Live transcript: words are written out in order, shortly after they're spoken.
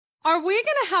Are we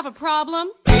gonna have a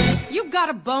problem? You got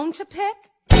a bone to pick?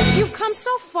 You've come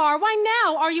so far, why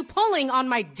now are you pulling on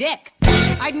my dick?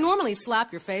 I'd normally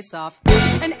slap your face off,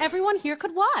 and everyone here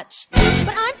could watch.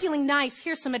 But I'm feeling nice,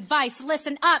 here's some advice,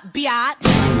 listen up, biatch.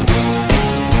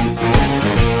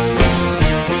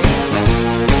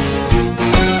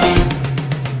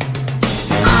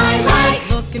 I like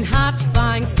looking hot,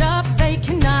 buying stuff they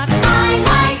cannot. I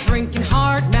like drinking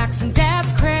hard, maxing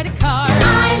dad's credit card.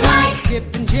 I like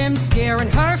skipping gym, scaring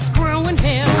her, screwing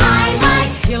him. I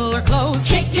like killer clothes,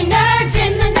 kicking nerds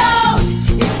in the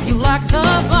nose. If you like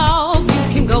the balls,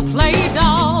 you can go play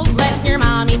dolls. Let your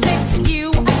mommy fix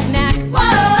you a snack.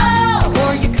 Whoa!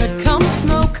 Or you could come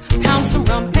smoke, pound some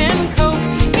rum and coke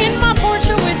in my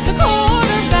Porsche with the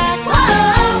quarterback.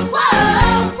 Whoa,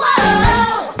 whoa,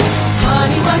 whoa!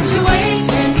 Honey, what you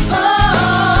waiting for?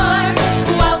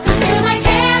 Welcome to my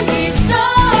candy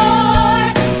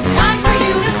store. Time for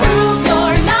you to prove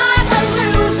you're not a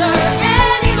loser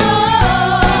anymore.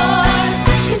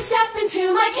 You can step into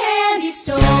my candy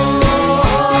store.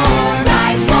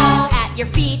 Guys won't at your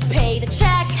feet, pay the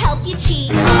check, help you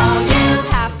cheat. All you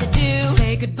have to do,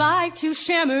 say goodbye to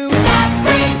Shamu. That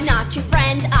freak's not your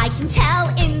friend, I can tell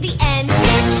in the end.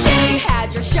 If she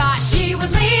had your shot, she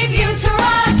would leave you to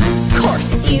rot.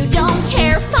 Course, if you don't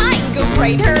care, fine, go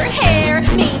braid her hair.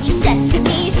 Maybe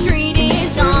Sesame Street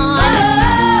is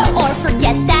on. Or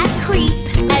forget that creep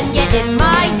and get in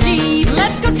my Jeep.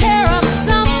 Let's go tear up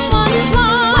someone's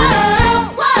lawn. Whoa,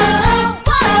 whoa,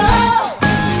 whoa.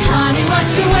 Honey, what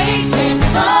you waiting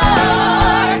for?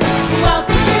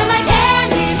 Welcome to my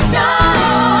candy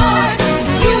store.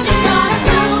 You just gotta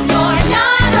prove you're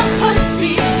not a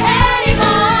pussy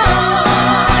anymore.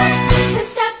 Then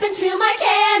step into my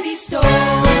candy store.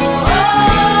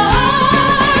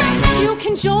 You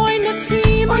can join the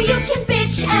team, or you can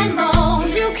bitch and moan.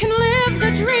 You can live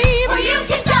the dream, or you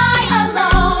can die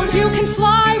alone. You can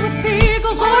fly with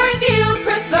eagles, or if you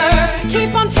prefer,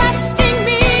 keep on testing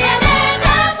me and end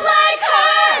up like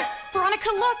her. Veronica,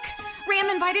 look! Ram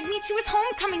invited me to his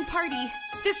homecoming party.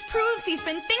 This proves he's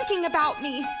been thinking about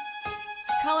me.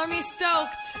 Color me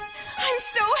stoked. I'm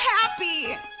so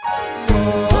happy!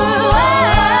 Whoa.